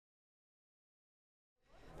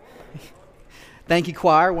Thank you,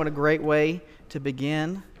 choir. What a great way to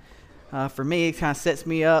begin. For me, it kind of sets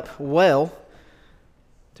me up well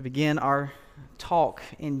to begin our talk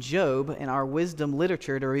in Job and our wisdom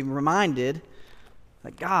literature, to be reminded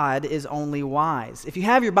that God is only wise. If you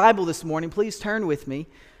have your Bible this morning, please turn with me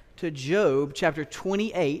to Job chapter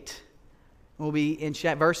 28. We'll be in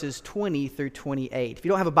verses 20 through 28. If you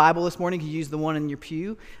don't have a Bible this morning, you can use the one in your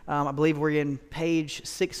pew. I believe we're in page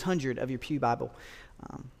 600 of your pew Bible.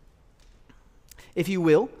 If you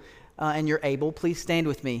will, and you're able, please stand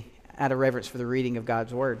with me out of reverence for the reading of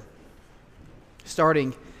God's Word.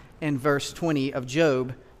 Starting in verse 20 of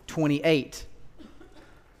Job 28.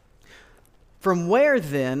 From where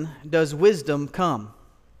then does wisdom come?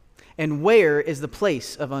 And where is the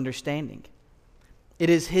place of understanding? It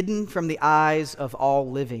is hidden from the eyes of all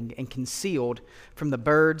living and concealed from the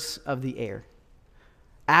birds of the air.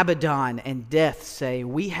 Abaddon and Death say,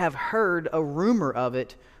 we have heard a rumor of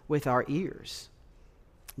it with our ears.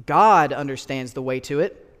 God understands the way to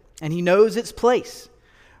it, and he knows its place.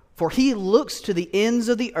 For he looks to the ends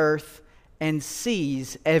of the earth and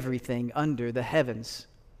sees everything under the heavens.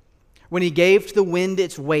 When he gave to the wind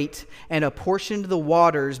its weight and apportioned the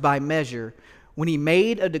waters by measure, when he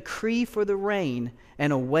made a decree for the rain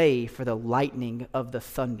and a way for the lightning of the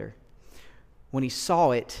thunder. When he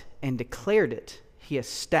saw it and declared it, he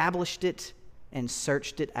established it and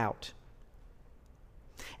searched it out.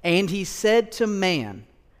 And he said to man,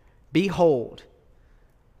 behold,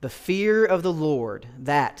 the fear of the Lord,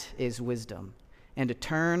 that is wisdom, and to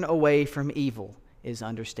turn away from evil is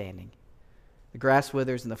understanding. The grass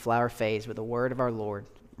withers and the flower fades, but the word of our Lord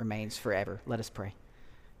remains forever. Let us pray.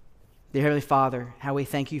 Dear Heavenly Father, how we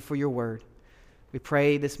thank you for your word. We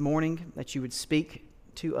pray this morning that you would speak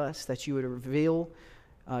to us, that you would reveal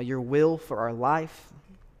your will for our life,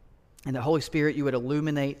 and that Holy Spirit, you would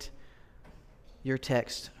illuminate your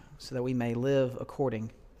text so that we may live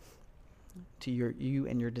according to you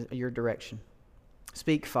and your direction.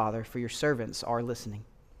 Speak, Father, for your servants are listening.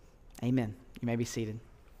 Amen. You may be seated.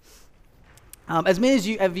 As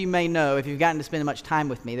many of you may know, if you've gotten to spend much time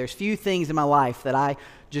with me, there's few things in my life that I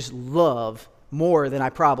just love more than I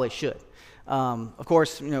probably should. Of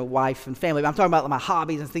course, wife and family, but I'm talking about my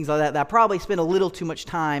hobbies and things like that I probably spend a little too much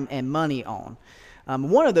time and money on.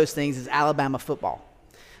 One of those things is Alabama football.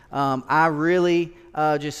 I really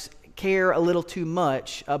just care a little too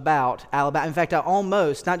much about Alabama. In fact, I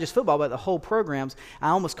almost, not just football, but the whole programs, I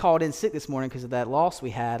almost called in sick this morning because of that loss we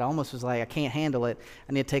had. I almost was like, I can't handle it.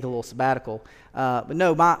 I need to take a little sabbatical. But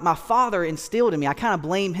no, my father instilled in me, I kind of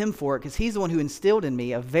blame him for it because he's the one who instilled in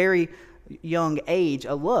me a very young age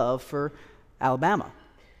a love for Alabama.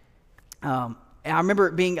 And I remember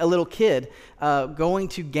being a little kid going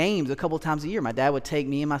to games a couple of times a year. My dad would take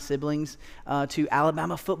me and my siblings to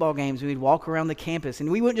Alabama football games. We'd walk around the campus,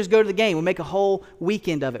 and we wouldn't just go to the game. We'd make a whole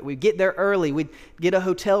weekend of it. We'd get there early. We'd get a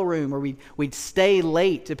hotel room, or we'd stay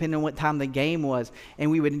late, depending on what time the game was, and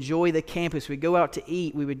we would enjoy the campus. We'd go out to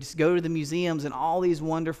eat. We would just go to the museums and all these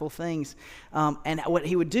wonderful things. And what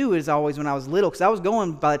he would do is always, when I was little, because I was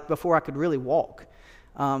going before I could really walk,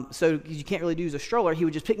 so you can't really use a stroller, he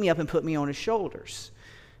would just pick me up and put me on his shoulders.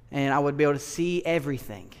 And I would be able to see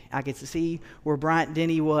everything. I could see where Bryant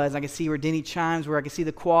Denny was. I could see where Denny Chimes were. I could see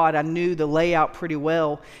the quad. I knew the layout pretty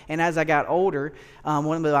well. And as I got older,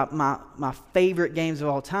 one of my favorite games of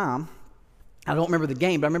all time, I don't remember the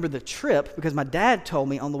game, but I remember the trip because my dad told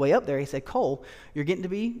me on the way up there, he said, Cole, you're getting to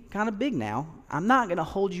be kind of big now. I'm not going to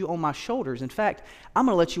hold you on my shoulders. In fact, I'm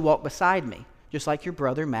going to let you walk beside me. Just like your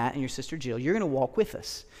brother Matt and your sister Jill, you're going to walk with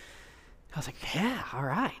us. I was like, yeah, all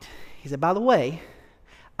right. He said, by the way,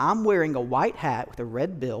 I'm wearing a white hat with a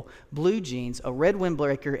red bill, blue jeans, a red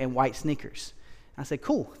windbreaker, and white sneakers. I said,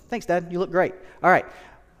 cool. Thanks, Dad. You look great. All right,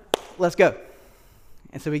 let's go.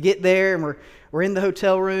 And so we get there, and we're in the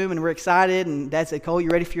hotel room, and we're excited. And Dad said, Cole,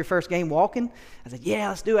 you ready for your first game walking? I said, yeah,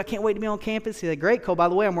 let's do it. I can't wait to be on campus. He said, great, Cole. By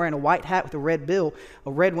the way, I'm wearing a white hat with a red bill,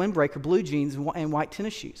 a red windbreaker, blue jeans, and white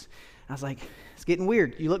tennis shoes. I was like, it's getting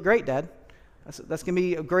weird. You look great, Dad. That's going to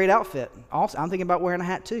be a great outfit. Also, I'm thinking about wearing a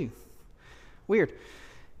hat too. Weird.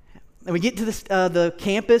 And we get to the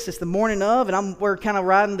campus. It's the morning of, and we're kind of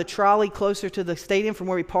riding the trolley closer to the stadium from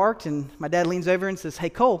where we parked. And my dad leans over and says, hey,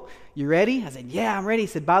 Cole, you ready? I said, yeah, I'm ready. He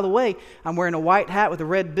said, by the way, I'm wearing a white hat with a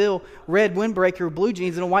red bill, red windbreaker, blue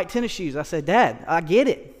jeans, and a white tennis shoes. I said, Dad, I get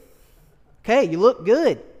it. Okay, you look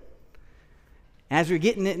good. As we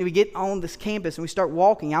get on this campus and we start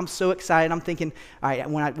walking, I'm so excited. I'm thinking, all right,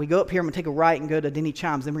 when we go up here, I'm going to take a right and go to Denny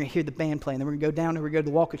Chimes. Then we're going to hear the band playing. Then we're going to go down and we're going to go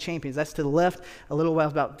to the Walk of Champions. That's to the left a little while,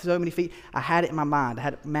 about so many feet. I had it in my mind. I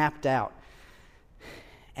had it mapped out.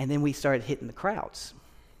 And then we started hitting the crowds.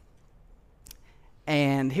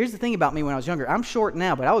 And here's the thing about me when I was younger. I'm short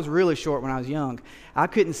now, but I was really short when I was young. I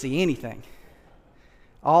couldn't see anything.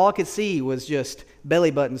 All I could see was just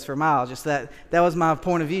belly buttons for miles. Just that was my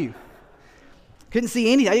point of view. Couldn't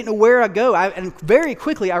see anything. I didn't know where I'd go. And very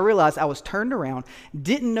quickly I realized I was turned around,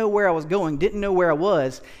 didn't know where I was going, didn't know where I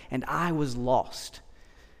was, and I was lost.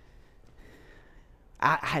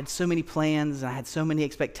 I had so many plans, and I had so many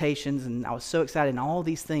expectations, and I was so excited, and all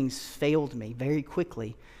these things failed me very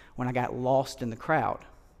quickly when I got lost in the crowd.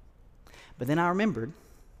 But then I remembered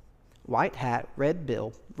white hat, red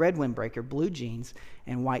bill, red windbreaker, blue jeans,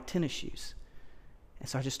 and white tennis shoes. And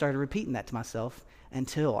so I just started repeating that to myself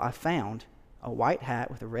until I found a white hat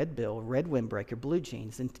with a red bill, red windbreaker, blue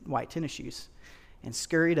jeans, and white tennis shoes, and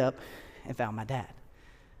scurried up and found my dad.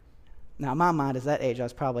 Now, in my mind, at that age, I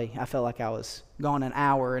felt like I was gone an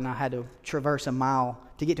hour and I had to traverse a mile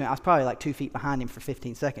to get to him. I was probably like 2 feet behind him for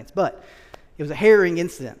 15 seconds, but it was a harrowing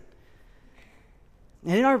incident.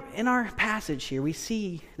 And in our passage here, we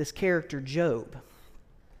see this character, Job.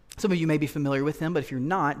 Some of you may be familiar with him, but if you're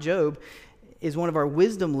not, Job is one of our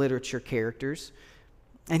wisdom literature characters,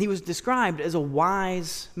 and he was described as a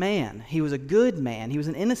wise man. He was a good man. He was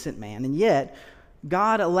an innocent man, and yet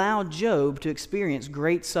God allowed Job to experience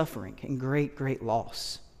great suffering and great, great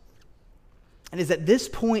loss. And it's at this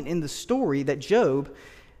point in the story that Job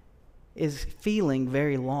is feeling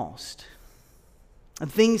very lost. The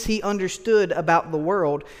things he understood about the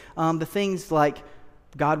world, the things like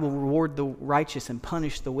God will reward the righteous and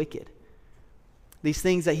punish the wicked. These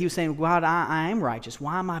things that he was saying, God, I am righteous.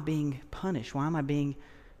 Why am I being punished? Why am I being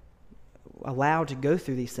allowed to go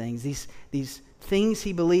through these things? These things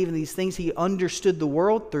he believed and these things he understood the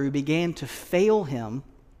world through began to fail him,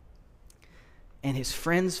 and his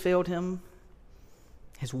friends failed him,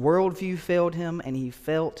 his worldview failed him, and he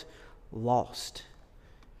felt lost.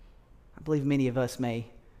 I believe many of us may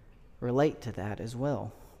relate to that as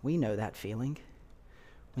well. We know that feeling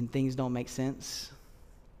when things don't make sense.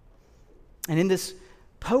 And in this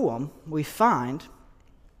poem, we find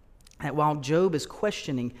that while Job is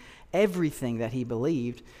questioning everything that he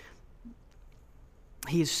believed,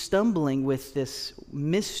 he is stumbling with this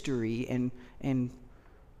mystery and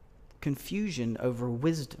confusion over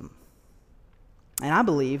wisdom. And I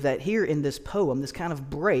believe that here in this poem, this kind of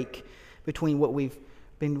break between what we've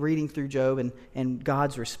been reading through Job and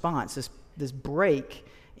God's response, this break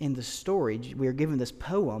in the story, we are given this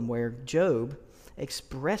poem where Job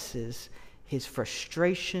expresses his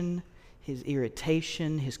frustration, his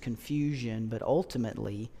irritation, his confusion, but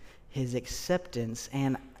ultimately his acceptance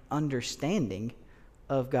and understanding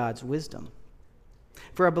of God's wisdom.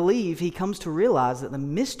 For I believe he comes to realize that the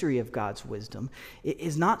mystery of God's wisdom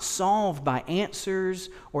is not solved by answers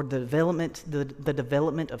or the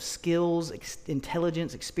development of skills,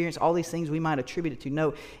 intelligence, experience, all these things we might attribute it to.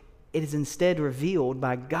 No, it is instead revealed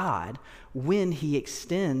by God when he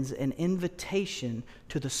extends an invitation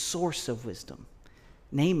to the source of wisdom,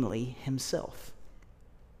 namely himself.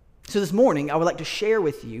 So this morning, I would like to share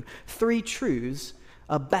with you 3 truths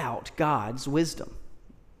about God's wisdom.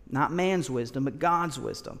 Not man's wisdom, but God's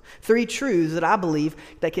wisdom. 3 truths that I believe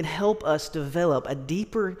that can help us develop a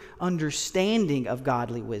deeper understanding of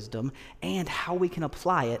godly wisdom and how we can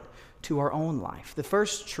apply it to our own life. The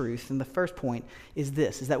first truth and the first point is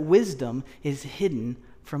this, is that wisdom is hidden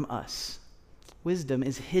from us. Wisdom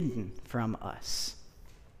is hidden from us.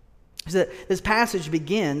 So this passage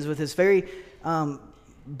begins with this very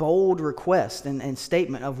bold request and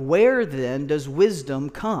statement of where then does wisdom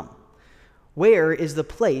come? Where is the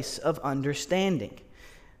place of understanding?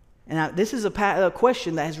 And now, this is a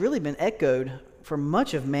question that has really been echoed for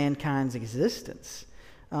much of mankind's existence.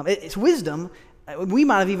 It's wisdom. We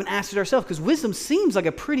might have even asked it ourselves because wisdom seems like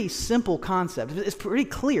a pretty simple concept. It's pretty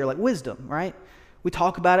clear, like wisdom, right? We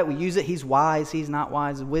talk about it, we use it. He's wise, he's not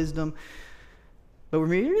wise, wisdom. But when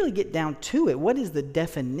we really get down to it, what is the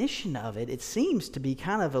definition of it? It seems to be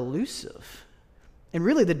kind of elusive. And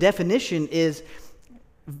really the definition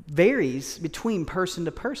varies between person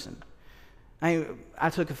to person. I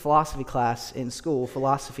took a philosophy class in school,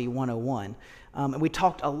 Philosophy 101, and we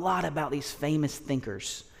talked a lot about these famous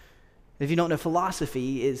thinkers. If you don't know,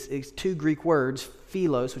 philosophy is 2 Greek words,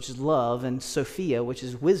 philos, which is love, and sophia, which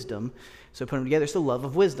is wisdom. So put them together, it's the love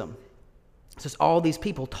of wisdom. So it's all these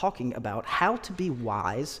people talking about how to be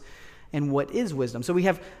wise and what is wisdom. So we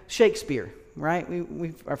have Shakespeare, right?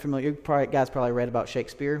 We are familiar. You guys probably read about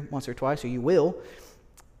Shakespeare once or twice, or you will.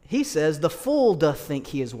 He says, the fool doth think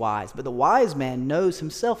he is wise, but the wise man knows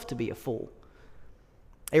himself to be a fool.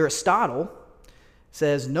 Aristotle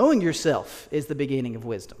says, knowing yourself is the beginning of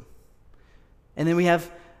wisdom. And then we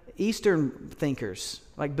have Eastern thinkers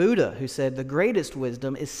like Buddha, who said the greatest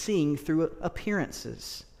wisdom is seeing through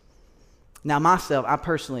appearances. Now, myself, I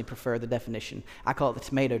personally prefer the definition. I call it the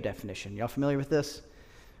tomato definition. Y'all familiar with this?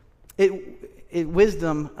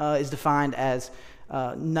 Wisdom is defined as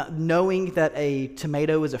knowing that a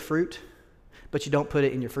tomato is a fruit, but you don't put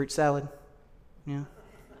it in your fruit salad. Yeah?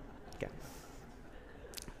 Okay.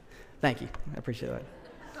 Thank you. I appreciate that.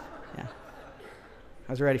 Yeah.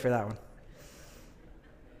 I was ready for that one.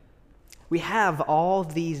 We have all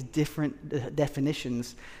these different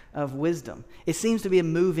definitions of wisdom. It seems to be a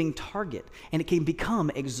moving target, and it can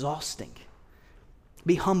become exhausting.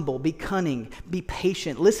 Be humble, be cunning, be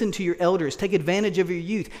patient, listen to your elders, take advantage of your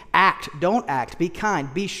youth, act, don't act, be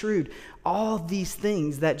kind, be shrewd. All these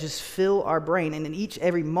things that just fill our brain, and in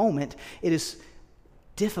every moment, it is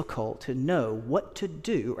difficult to know what to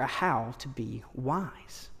do or how to be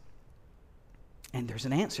wise. And there's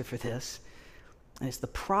an answer for this. And it's the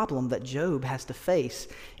problem that Job has to face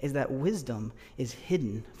is that wisdom is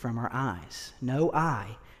hidden from our eyes. No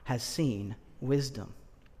eye has seen wisdom.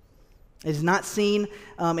 It is not seen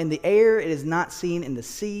in the air. It is not seen in the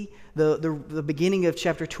sea. The beginning of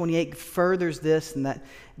chapter 28 furthers this, and that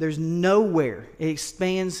there's nowhere. It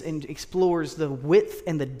expands and explores the width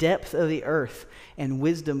and the depth of the earth, and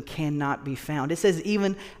wisdom cannot be found. It says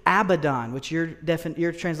even Abaddon, which your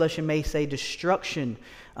translation may say destruction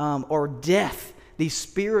or death. These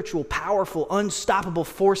spiritual, powerful, unstoppable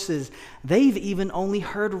forces, they've even only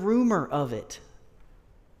heard rumor of it.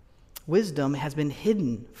 Wisdom has been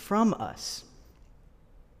hidden from us.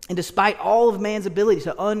 And despite all of man's ability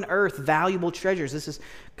to unearth valuable treasures, this is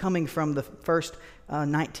coming from the first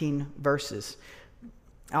 19 verses.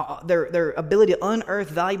 Their ability to unearth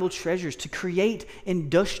valuable treasures, to create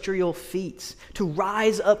industrial feats, to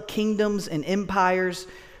rise up kingdoms and empires,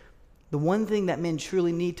 the one thing that men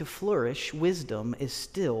truly need to flourish, wisdom, is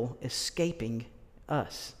still escaping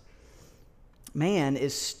us. Man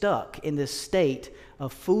is stuck in this state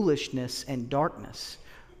of foolishness and darkness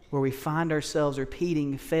where we find ourselves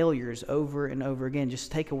repeating failures over and over again.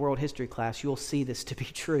 Just take a world history class, you'll see this to be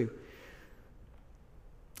true.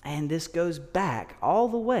 And this goes back all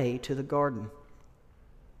the way to the garden.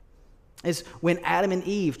 It's when Adam and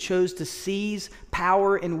Eve chose to seize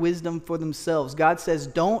power and wisdom for themselves. God says,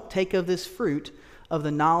 don't take of this fruit of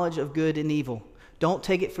the knowledge of good and evil. Don't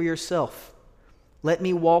take it for yourself. Let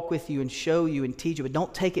me walk with you and show you and teach you, but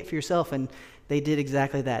don't take it for yourself. And they did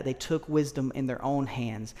exactly that. They took wisdom in their own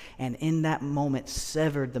hands, and in that moment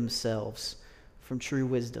severed themselves from true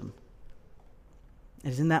wisdom. It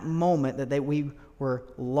is in that moment that we were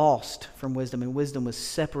lost from wisdom, and wisdom was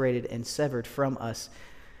separated and severed from us.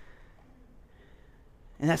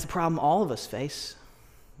 And that's the problem all of us face.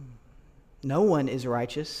 No one is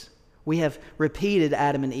righteous. We have repeated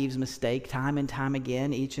Adam and Eve's mistake time and time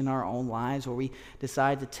again, each in our own lives, where we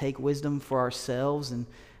decide to take wisdom for ourselves and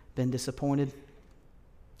been disappointed.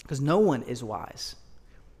 Because no one is wise.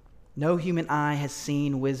 No human eye has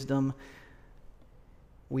seen wisdom.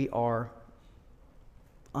 We are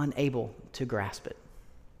unable to grasp it.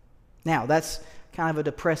 Now, that's kind of a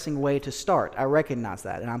depressing way to start. I recognize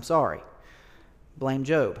that, and I'm sorry. Blame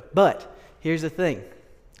Job. But here's the thing.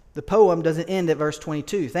 The poem doesn't end at verse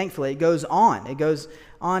 22. Thankfully, it goes on. It goes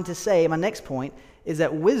on to say, my next point is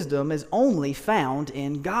that wisdom is only found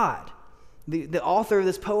in God. The author of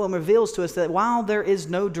this poem reveals to us that while there is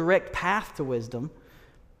no direct path to wisdom,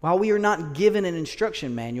 while we are not given an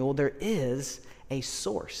instruction manual, there is a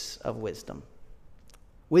source of wisdom.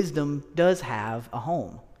 Wisdom does have a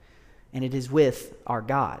home, and it is with our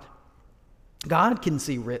God. God can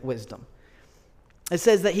see wisdom. It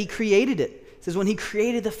says that he created it. It says when he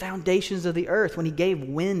created the foundations of the earth, when he gave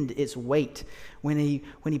wind its weight, when he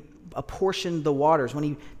apportioned the waters, when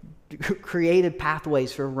he created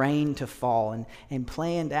pathways for rain to fall and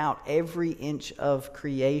planned out every inch of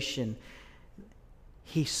creation,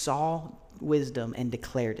 he saw wisdom and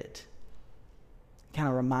declared it. Kind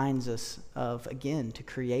of reminds us of, again, to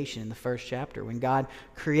creation in the first chapter. When God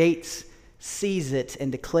creates, sees it,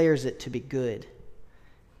 and declares it to be good.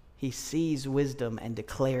 He sees wisdom and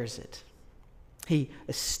declares it. He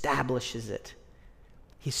establishes it.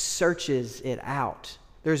 He searches it out.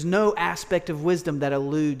 There's no aspect of wisdom that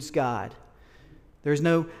eludes God. There's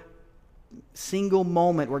no single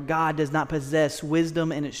moment where God does not possess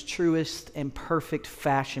wisdom in its truest and perfect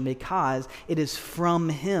fashion, because it is from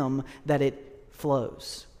him that it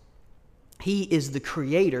flows. He is the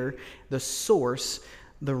creator, the source,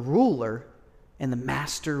 the ruler, and the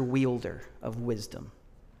master wielder of wisdom.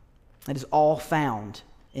 It is all found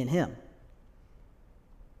in him.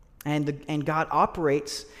 And God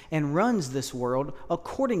operates and runs this world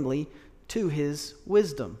accordingly to his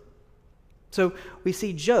wisdom. So we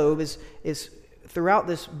see Job is throughout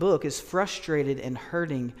this book is frustrated and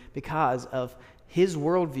hurting because of his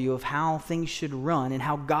worldview of how things should run and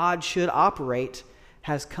how God should operate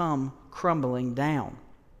has come crumbling down.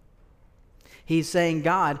 He's saying,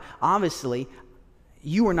 God, obviously,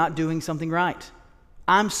 you are not doing something right.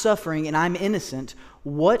 I'm suffering and I'm innocent.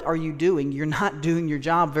 What are you doing? You're not doing your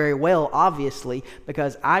job very well, obviously,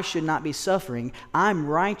 because I should not be suffering. I'm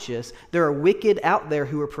righteous. There are wicked out there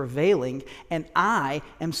who are prevailing, and I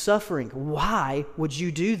am suffering. Why would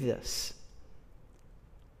you do this?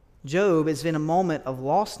 Job is in a moment of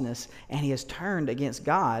lostness, and he has turned against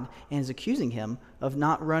God and is accusing him of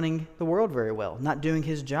not running the world very well, not doing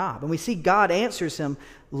his job. And we see God answers him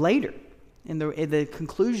later in the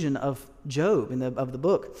conclusion of Job, of the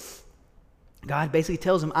book. God basically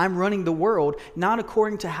tells him, I'm running the world not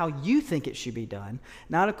according to how you think it should be done,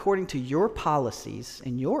 not according to your policies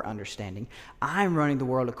and your understanding. I'm running the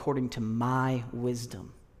world according to my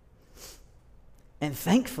wisdom. And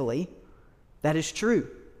thankfully, that is true.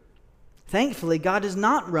 Thankfully, God does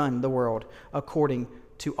not run the world according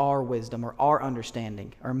to our wisdom or our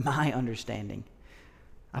understanding or my understanding.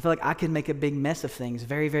 I feel like I could make a big mess of things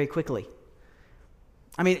very, very quickly.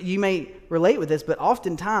 I mean, you may relate with this, but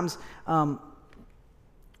oftentimes,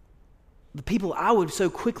 the people I would so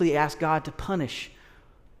quickly ask God to punish,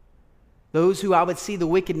 those who I would see the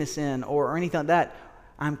wickedness in or anything like that,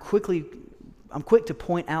 I'm quick to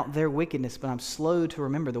point out their wickedness, but I'm slow to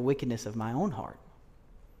remember the wickedness of my own heart.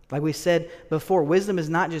 Like we said before, wisdom is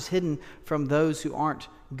not just hidden from those who aren't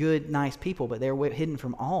good, nice people, but they're hidden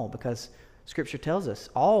from all, because Scripture tells us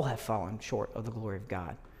all have fallen short of the glory of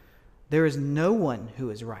God. There is no one who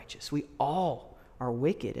is righteous. We all are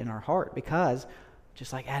wicked in our heart because,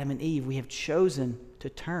 just like Adam and Eve, we have chosen to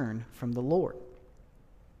turn from the Lord.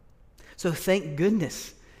 So thank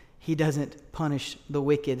goodness he doesn't punish the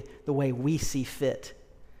wicked the way we see fit.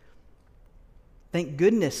 Thank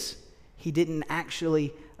goodness he didn't actually,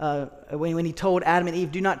 when he told Adam and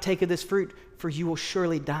Eve, do not take of this fruit, for you will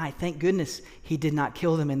surely die. Thank goodness he did not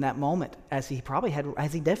kill them in that moment, as he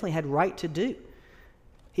definitely had right to do.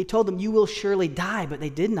 He told them, you will surely die, but they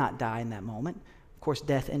did not die in that moment. Of course,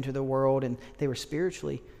 death entered the world and they were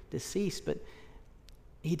spiritually deceased, but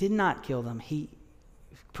he did not kill them. He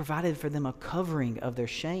provided for them a covering of their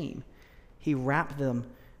shame. He wrapped them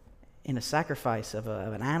in a sacrifice of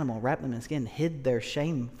an animal, wrapped them in skin, hid their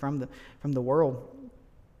shame from the world.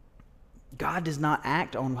 God does not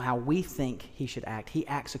act on how we think he should act. He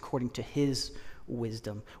acts according to his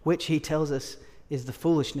wisdom, which he tells us is the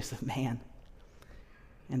foolishness of man.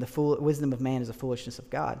 And the wisdom of man is the foolishness of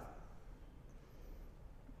God.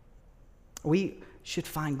 We should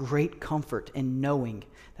find great comfort in knowing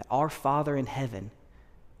that our Father in heaven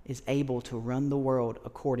is able to run the world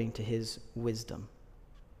according to his wisdom.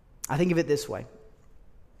 I think of it this way.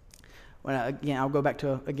 I'll go back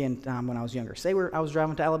to, time when I was younger. Say I was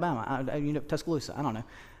driving to Alabama, Tuscaloosa, I don't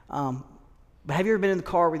know. But have you ever been in the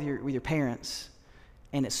car with your parents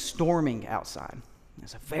and it's storming outside?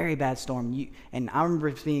 It's a very bad storm. And I remember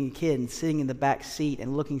being a kid and sitting in the back seat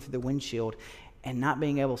and looking through the windshield and not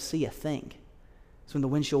being able to see a thing. So when the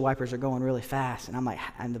windshield wipers are going really fast, and I'm like,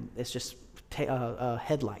 it's just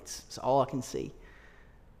headlights. It's all I can see.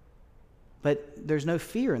 But there's no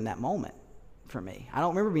fear in that moment for me. I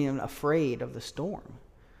don't remember being afraid of the storm.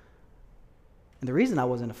 And the reason I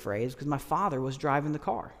wasn't afraid is because my father was driving the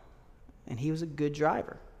car, and he was a good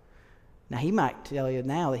driver. Now, he might tell you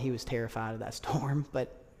now that he was terrified of that storm,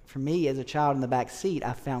 but for me as a child in the back seat,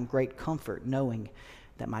 I found great comfort knowing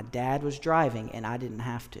that my dad was driving and I didn't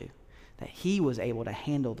have to, that he was able to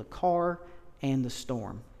handle the car and the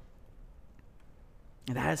storm.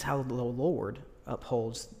 And that is how the Lord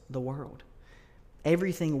upholds the world.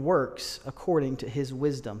 Everything works according to his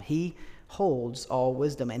wisdom. He holds all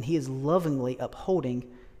wisdom, and he is lovingly upholding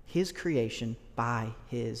his creation by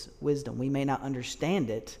his wisdom. We may not understand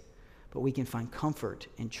it, but we can find comfort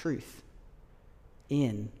and truth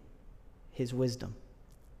in his wisdom.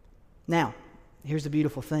 Now, here's the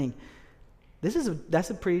beautiful thing. That's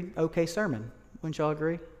a pretty okay sermon. Wouldn't y'all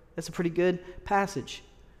agree? That's a pretty good passage.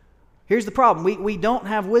 Here's the problem. We don't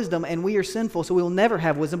have wisdom, and we are sinful, so we will never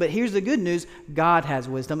have wisdom. But here's the good news. God has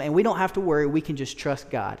wisdom, and we don't have to worry. We can just trust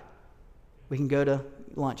God. We can go to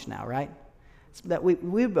lunch now, right? So that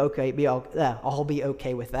we'd all be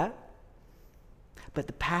okay with that. But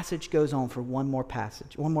the passage goes on for one more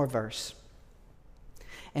verse.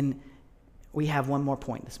 And we have one more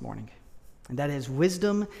point this morning. And that is,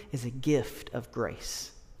 wisdom is a gift of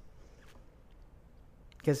grace.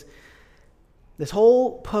 Because this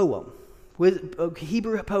whole poem,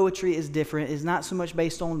 Hebrew poetry is different. It's not so much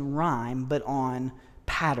based on rhyme, but on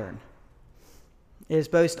pattern. It is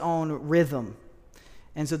based on rhythm.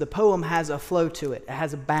 And so the poem has a flow to it. It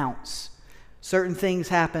has a bounce. Certain things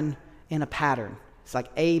happen in a pattern. It's like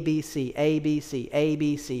A, B, C, A, B, C, A,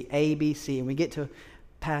 B, C, A, B, C. And we get to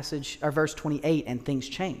passage or verse 28 and things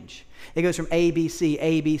change. It goes from A, B, C,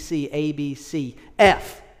 A, B, C, A, B, C,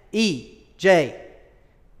 F, E, J.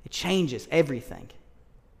 It changes everything.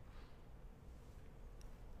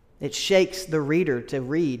 It shakes the reader to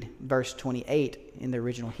read verse 28 in the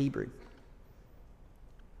original Hebrew.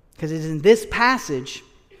 Because it is in this passage,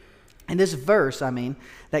 in this verse,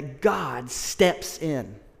 that God steps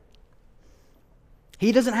in.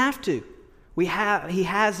 He doesn't have to. He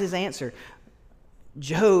has his answer.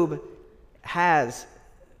 Job has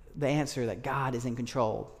the answer that God is in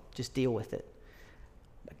control. Just deal with it.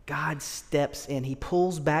 But God steps in. He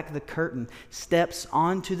pulls back the curtain, steps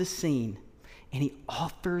onto the scene, and he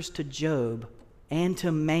offers to Job and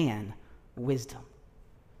to man wisdom.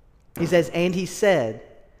 He says, and he said,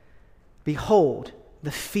 behold,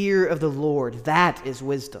 the fear of the Lord, that is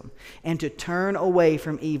wisdom, and to turn away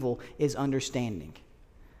from evil is understanding.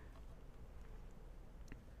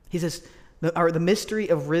 He says, the mystery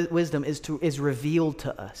of wisdom is revealed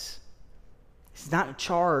to us. It's not a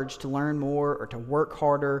charge to learn more or to work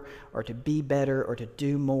harder or to be better or to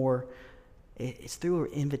do more. It's through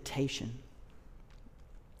an invitation.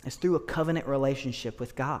 It's through a covenant relationship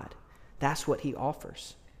with God. That's what he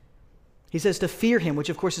offers. He says to fear him, which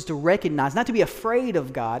of course is to recognize, not to be afraid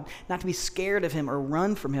of God, not to be scared of him or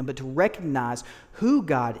run from him, but to recognize who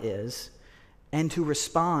God is and to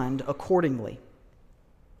respond accordingly.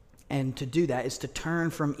 And to do that is to turn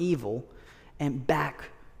from evil and back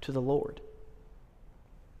to the Lord.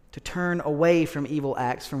 To turn away from evil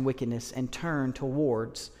acts, from wickedness, and turn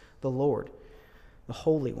towards the Lord, the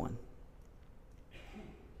Holy One.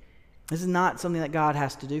 This is not something that God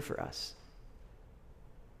has to do for us.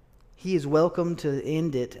 He is welcome to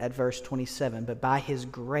end it at verse 27, but by his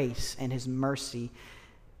grace and his mercy,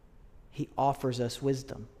 he offers us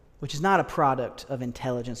wisdom, which is not a product of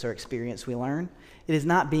intelligence or experience we learn. It is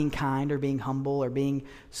not being kind or being humble or being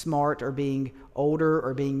smart or being older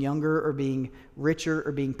or being younger or being richer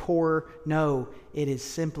or being poorer. No, it is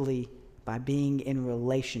simply by being in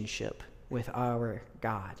relationship with our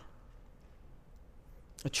God.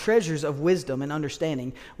 The treasures of wisdom and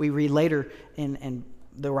understanding, we read later in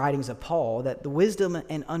the writings of Paul, that the wisdom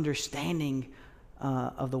and understanding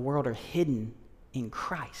of the world are hidden in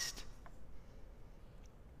Christ.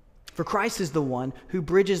 For Christ is the one who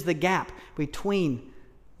bridges the gap between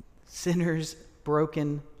sinners,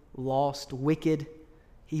 broken, lost, wicked.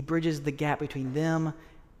 He bridges the gap between them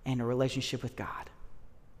and a relationship with God.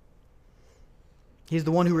 He's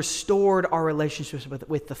the one who restored our relationships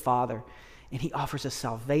with the Father. And he offers us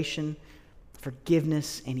salvation,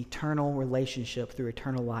 forgiveness, and eternal relationship through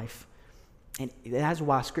eternal life. And that's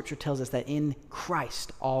why Scripture tells us that in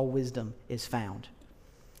Christ all wisdom is found.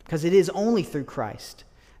 Because it is only through Christ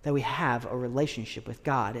that we have a relationship with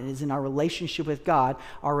God. And it is in our relationship with God,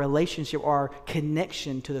 our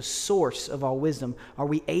connection to the source of all wisdom, are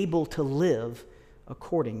we able to live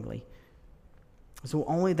accordingly. So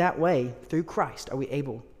only that way, through Christ, are we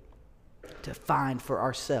able to find for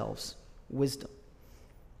ourselves wisdom.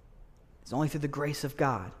 It's only through the grace of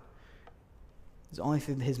God. It's only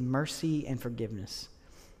through his mercy and forgiveness.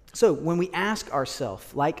 So when we ask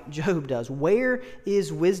ourselves, like Job does, where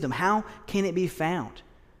is wisdom? How can it be found?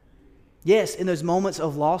 Yes, in those moments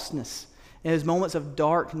of lostness, in those moments of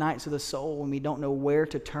dark nights of the soul when we don't know where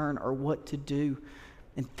to turn or what to do,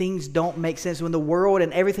 and things don't make sense, when the world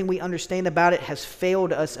and everything we understand about it has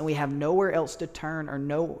failed us and we have nowhere else to turn or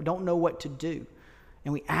don't know what to do.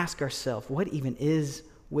 And we ask ourselves, what even is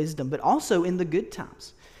wisdom? But also in the good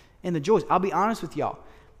times, in the joys. I'll be honest with y'all.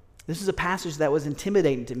 This is a passage that was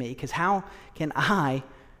intimidating to me, because how can I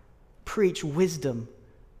preach wisdom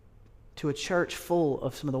to a church full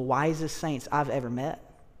of some of the wisest saints I've ever met?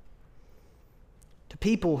 To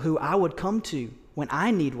people who I would come to when I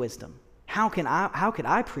need wisdom. How could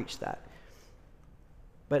I preach that?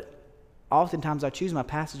 But oftentimes I choose my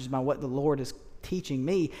passages by what the Lord is teaching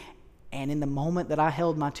me. And in the moment that I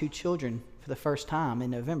held my 2 children for the first time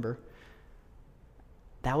in November,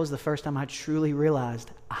 that was the first time I truly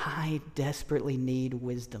realized I desperately need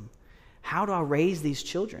wisdom. How do I raise these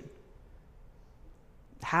children?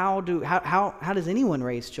 How does anyone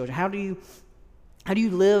raise children? How do you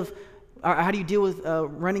live? Or how do you deal with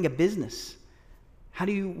running a business? How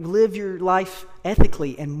do you live your life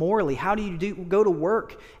ethically and morally? How do you go to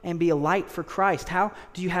work and be a light for Christ? How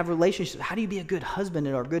do you have relationships? How do you be a good husband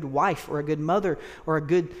or a good wife or a good mother or a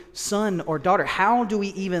good son or daughter? How do we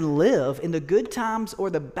even live in the good times or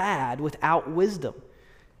the bad without wisdom?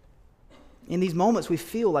 In these moments, we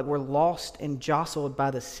feel like we're lost and jostled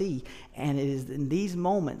by the sea. And it is in these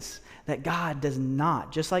moments that God does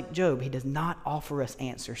not, just like Job, he does not offer us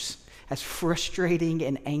answers. As frustrating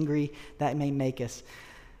and angry that may make us,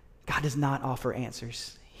 God does not offer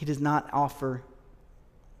answers. He does not offer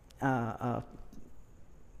a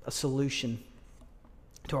solution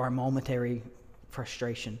to our momentary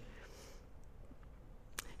frustration.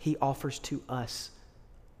 He offers to us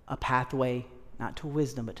a pathway, not to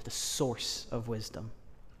wisdom, but to the source of wisdom.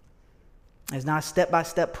 It's not a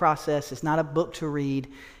step-by-step process. It's not a book to read.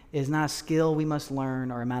 It is not a skill we must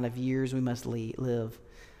learn or amount of years we must live.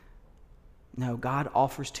 No, God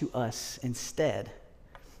offers to us instead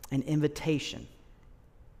an invitation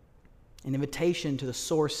to the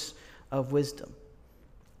source of wisdom,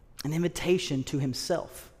 an invitation to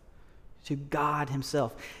himself, to God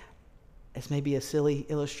himself. This may be a silly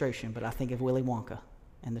illustration, but I think of Willy Wonka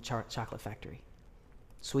and the chocolate factory.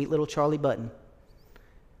 Sweet little Charlie Button.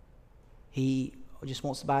 He just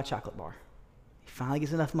wants to buy a chocolate bar. He finally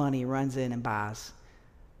gets enough money, he runs in and buys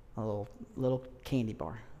a little candy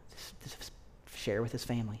bar to share with his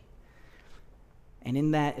family. And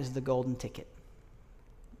in that is the golden ticket,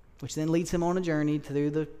 which then leads him on a journey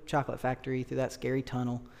through the chocolate factory, through that scary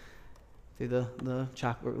tunnel, through the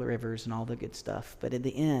chocolate rivers and all the good stuff. But at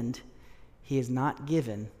the end, he is not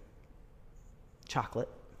given chocolate.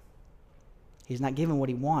 He's not given what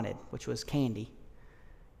he wanted, which was candy.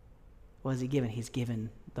 What is he given? He's given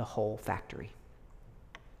the whole factory.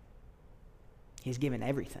 He's given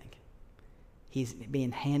everything. He's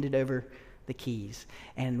being handed over the keys.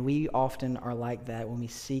 And we often are like that when we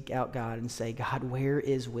seek out God and say, God, where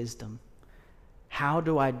is wisdom? How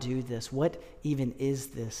do I do this? What even is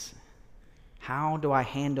this? How do I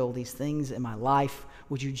handle these things in my life?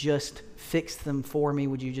 Would you just fix them for me?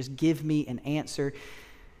 Would you just give me an answer?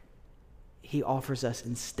 He offers us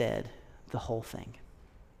instead the whole thing.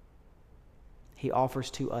 He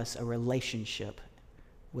offers to us a relationship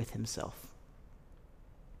with himself.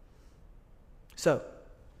 So,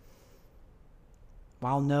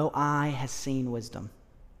 while no eye has seen wisdom,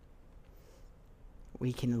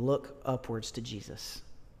 we can look upwards to Jesus.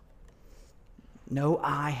 No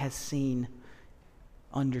eye has seen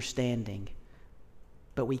understanding,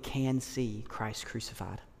 but we can see Christ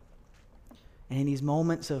crucified. And in these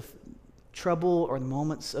moments of trouble or the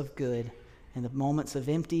moments of good, and the moments of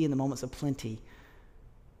empty and the moments of plenty,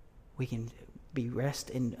 we can be rest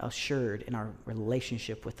and assured in our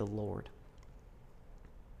relationship with the Lord.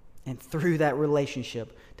 And through that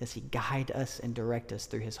relationship, does he guide us and direct us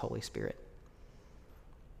through his Holy Spirit.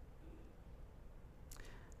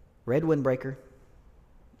 Red windbreaker,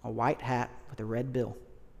 a white hat with a red bill,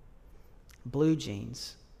 blue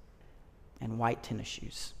jeans, and white tennis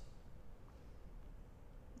shoes.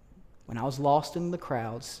 When I was lost in the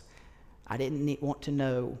crowds, I didn't want to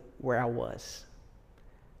know where I was.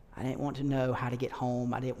 I didn't want to know how to get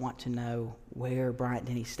home. I didn't want to know where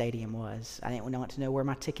Bryant-Denny Stadium was. I didn't want to know where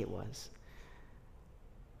my ticket was.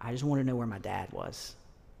 I just wanted to know where my dad was.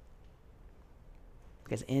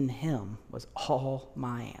 Because in him was all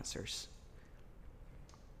my answers.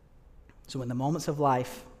 So in the moments of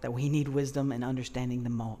life that we need wisdom and understanding the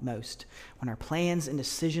most, when our plans and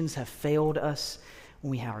decisions have failed us,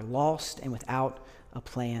 when we are lost and without a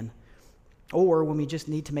plan, or when we just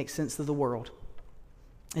need to make sense of the world,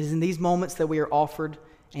 it is in these moments that we are offered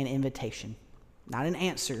an invitation. Not an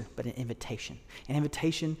answer, but an invitation. An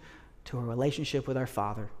invitation to a relationship with our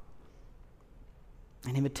Father.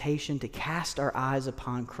 An invitation to cast our eyes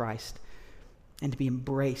upon Christ and to be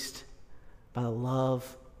embraced by the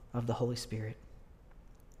love of the Holy Spirit.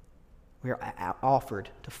 We are offered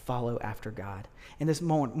to follow after God. And this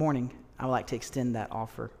morning, I would like to extend that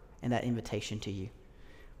offer and that invitation to you.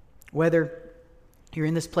 Whether you're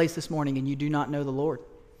in this place this morning and you do not know the Lord,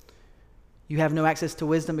 you have no access to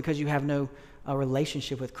wisdom because you have no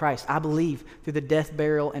relationship with Christ. I believe through the death,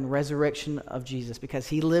 burial, and resurrection of Jesus, because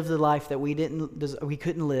he lived the life that we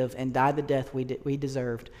couldn't live and died the death we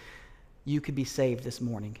deserved, you could be saved this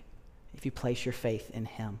morning if you place your faith in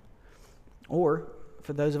him. Or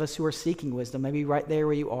for those of us who are seeking wisdom, maybe right there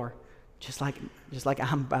where you are, just like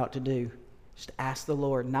I'm about to do, just ask the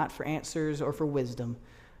Lord, not for answers or for wisdom,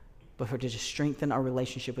 but to just strengthen our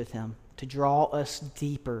relationship with him, to draw us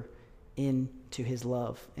deeper into his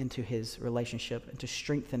love, into his relationship, and to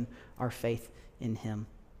strengthen our faith in him.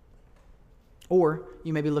 Or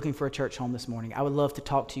you may be looking for a church home this morning. I would love to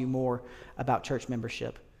talk to you more about church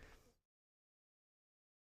membership.